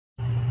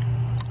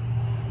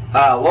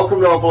Hi,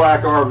 welcome to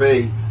Black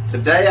RV.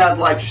 Today I'd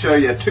like to show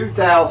you a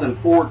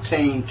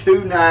 2014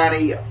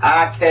 290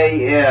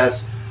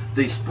 IKS,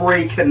 the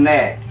Spree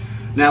Connect.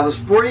 Now the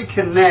Spree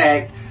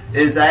Connect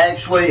is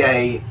actually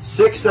a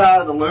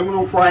 6-sided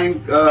aluminum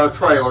frame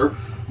trailer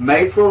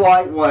made for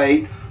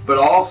lightweight, but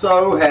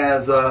also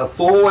has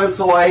full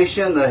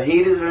insulation, the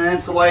heated and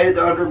insulated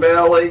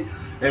underbelly,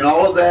 and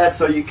all of that,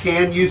 so you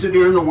can use it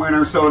during the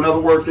winter. So in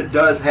other words, it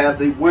does have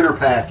the winter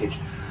package.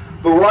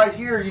 But right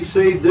here you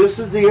see this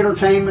is the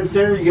entertainment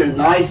center. You get a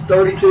nice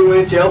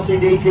 32-inch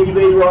LCD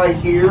TV right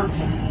here.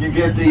 You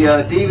get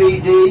the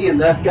DVD, and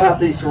that's got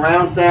the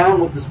surround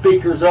sound with the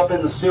speakers up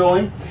in the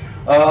ceiling.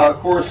 Of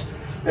course,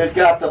 it's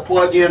got the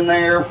plug-in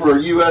there for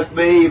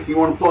USB if you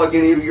want to plug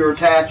any of your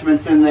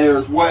attachments in there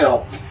as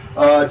well.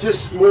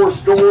 Just more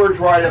storage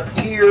right up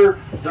here.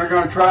 They're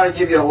going to try to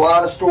give you a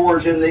lot of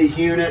storage in these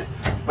units.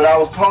 But I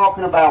was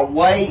talking about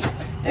weight,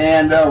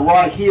 and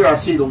right here I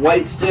see the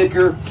weight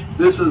sticker.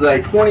 This is a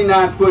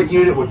 29-foot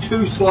unit with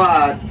 2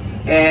 slides,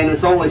 and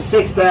it's only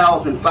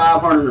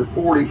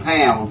 6,540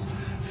 pounds.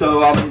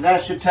 So I mean,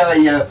 that should tell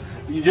you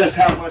just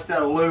how much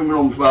that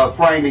aluminum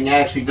framing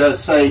actually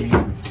does save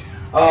you.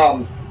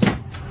 Of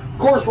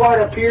course, right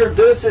up here,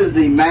 this is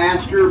the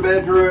master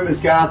bedroom. It's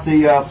got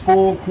the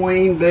full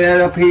queen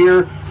bed up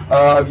here.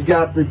 You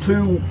got the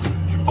 2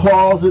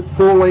 closets,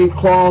 full-length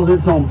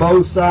closets on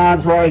both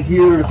sides right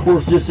here, and of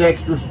course just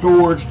extra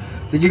storage.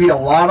 They give you a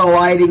lot of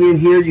lighting in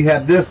here. You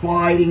have this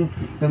lighting,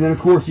 and then of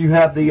course you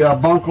have the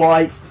bunk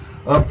lights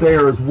up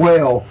there as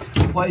well.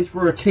 Place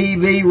for a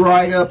TV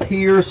right up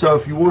here, so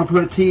if you want to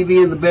put a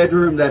TV in the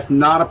bedroom, that's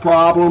not a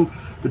problem.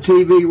 The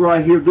TV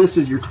right here, this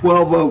is your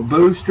 12-volt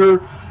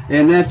booster,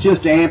 and that's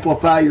just to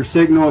amplify your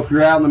signal if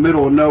you're out in the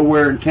middle of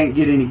nowhere and can't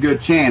get any good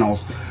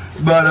channels.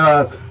 But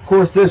of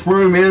course this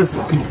room is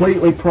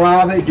completely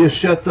private. Just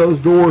shut those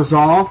doors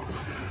off.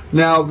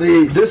 Now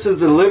this is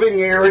the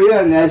living area,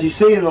 and as you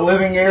see in the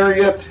living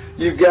area,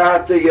 you've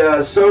got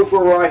the sofa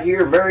right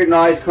here, very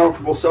nice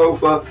comfortable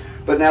sofa.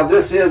 But now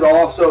this is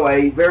also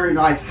a very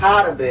nice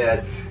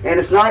hide-a-bed, and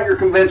it's not your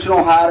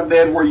conventional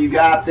hide-a-bed where you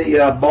got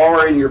the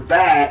bar in your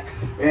back,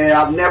 and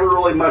I've never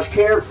really much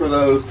cared for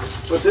those.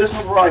 But this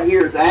one right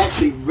here is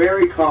actually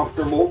very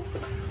comfortable,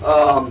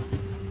 and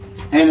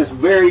it's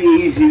very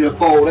easy to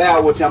fold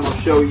out, which I'm going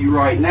to show you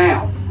right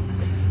now.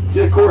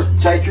 Just, of course,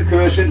 take your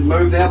cushions,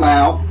 move them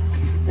out,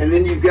 and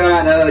then you've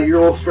got your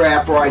little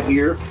strap right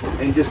here,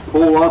 and just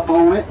pull up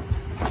on it.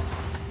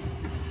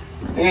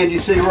 And you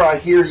see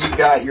right here, you've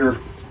got your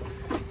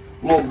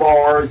little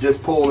bars, just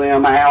pull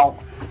them out.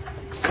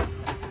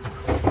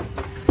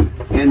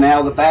 And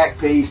now the back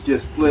piece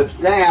just flips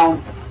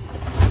down,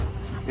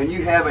 and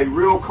you have a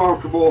real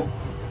comfortable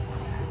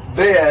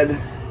bed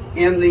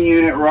in the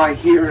unit right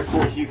here. Of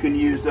course, you can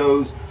use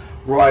those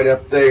right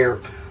up there.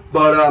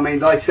 But I mean,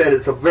 like I said,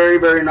 it's a very,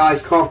 very nice,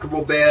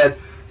 comfortable bed.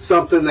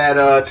 Something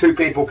that 2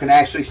 people can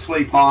actually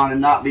sleep on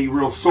and not be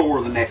real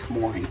sore the next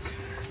morning.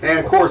 And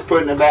of course,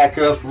 putting it back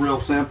up is real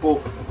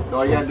simple.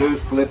 All you gotta do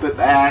is flip it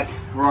back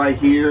right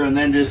here, and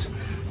then just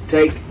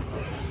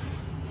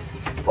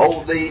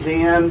fold these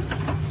in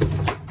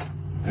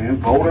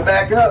and fold it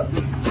back up.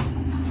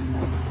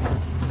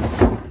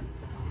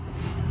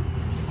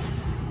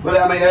 But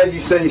I mean, as you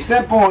see,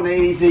 simple and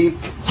easy,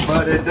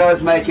 but it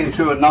does make it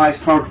into a nice,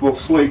 comfortable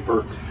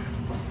sleeper.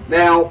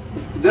 Now,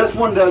 this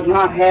one does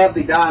not have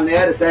the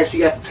dinette. It's actually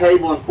got the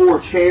table and 4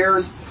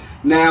 chairs.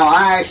 Now,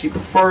 I actually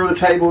prefer the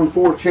table and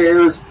 4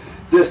 chairs.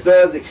 This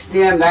does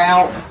extend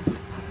out.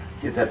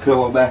 Get that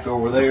pillow back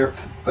over there.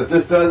 But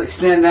this does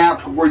extend out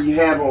to where you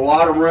have a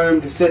lot of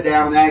room to sit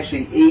down and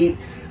actually eat.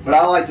 But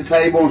I like the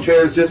table and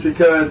chairs just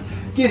because it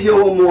gives you a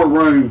little more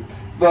room.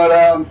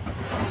 But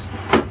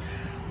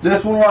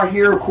this one right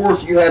here, of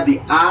course, you have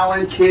the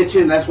island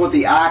kitchen. That's what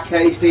the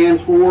IK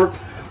stands for.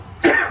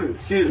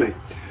 Excuse me.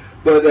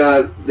 But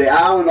the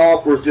island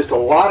offers just a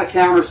lot of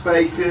counter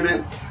space in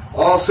it.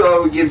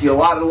 Also, it gives you a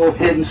lot of little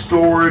hidden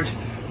storage,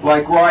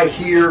 like right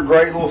here,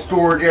 great little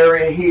storage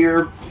area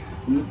here.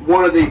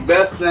 One of the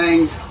best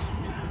things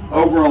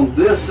over on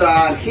this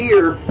side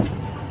here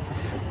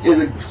is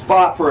a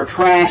spot for a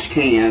trash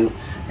can.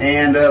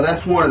 And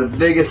that's one of the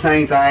biggest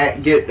things I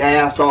get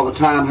asked all the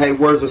time. Hey,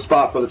 where's the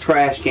spot for the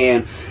trash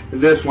can?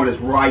 And this one is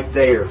right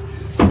there.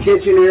 The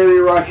kitchen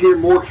area right here,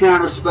 more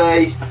counter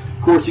space.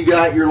 Of course, you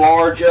got your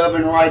large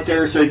oven right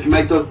there, so you can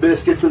make those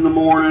biscuits in the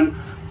morning.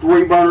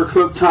 3-burner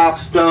cooktop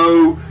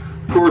stove.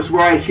 Of course,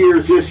 right here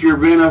is just your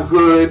vent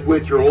hood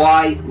with your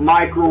light,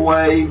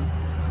 microwave.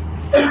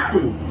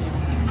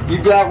 You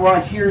got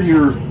right here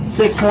your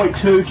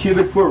 6.2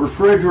 cubic foot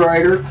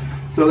refrigerator.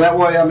 So that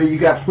way, I mean, you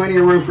got plenty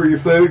of room for your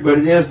food, but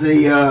it is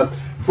the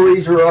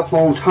freezer up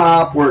on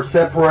top where it's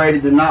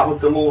separated and not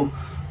with the little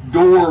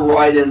door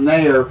right in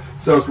there.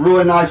 So it's a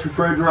really nice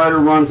refrigerator,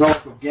 runs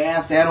off of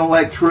gas and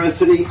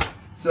electricity.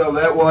 So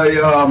that way,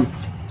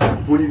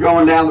 when you're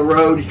going down the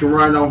road, you can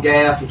run on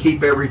gas and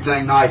keep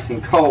everything nice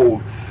and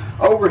cold.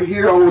 Over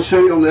here, I want to show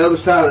you on the other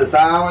side of this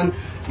island,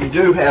 you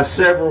do have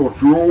several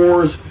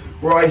drawers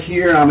right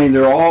here. I mean,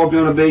 they're all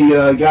going to be,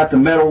 got the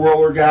metal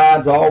roller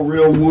guides, all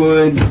real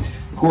wood.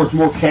 Of course,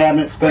 more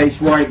cabinet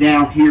space right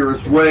down here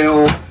as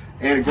well,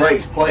 and a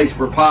great place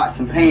for pots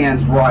and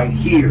pans right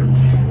here.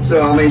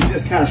 So, I mean,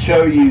 just kind of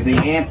show you the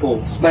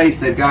ample space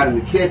they've got in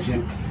the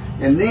kitchen.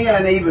 And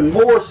then, even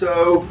more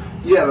so,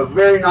 you have a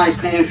very nice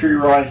pantry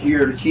right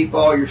here to keep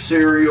all your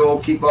cereal,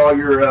 keep all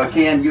your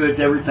canned goods,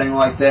 everything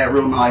like that,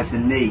 real nice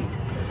and neat.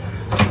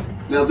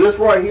 Now, this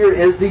right here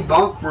is the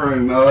bunk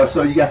room.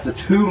 So you got the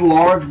 2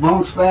 large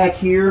bunks back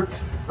here.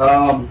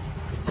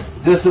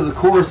 This is, of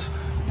course,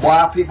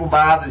 why people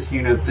buy this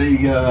unit.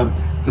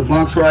 The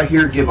bunks right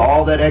here give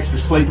all that extra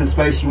sleeping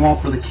space you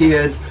want for the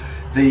kids.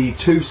 The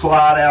 2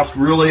 slide outs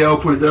really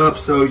open it up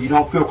so you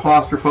don't feel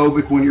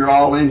claustrophobic when you're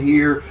all in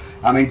here.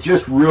 I mean,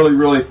 just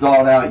really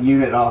thought out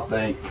unit, I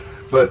think.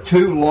 But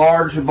 2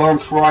 large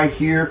bunks right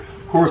here.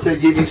 Of course, they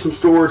give you some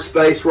storage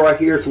space right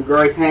here, some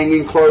great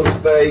hanging clothes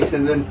space,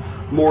 and then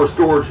more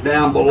storage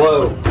down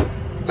below.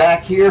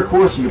 Back here, of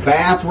course, your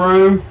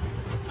bathroom.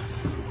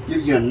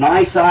 Gives you a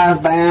nice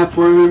sized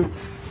bathroom.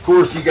 Of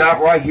course, you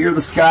got right here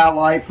the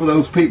skylight for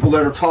those people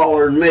that are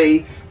taller than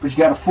me. But you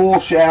got a full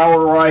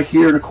shower right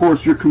here, and of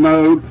course your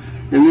commode.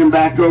 And then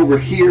back over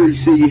here, you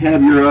see you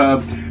have your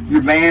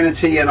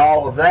vanity and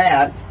all of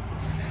that.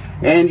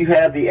 And you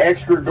have the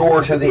extra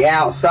door to the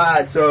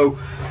outside. So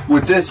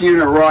with this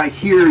unit right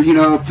here, you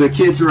know, if the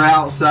kids are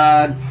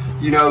outside,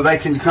 you know, they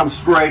can come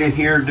straight in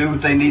here, do what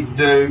they need to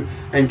do,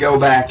 and go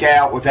back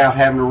out without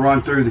having to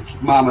run through the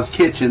mama's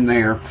kitchen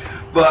there.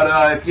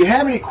 But if you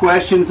have any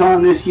questions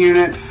on this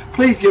unit,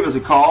 please give us a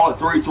call at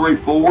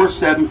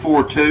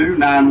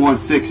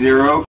 334-742-9160.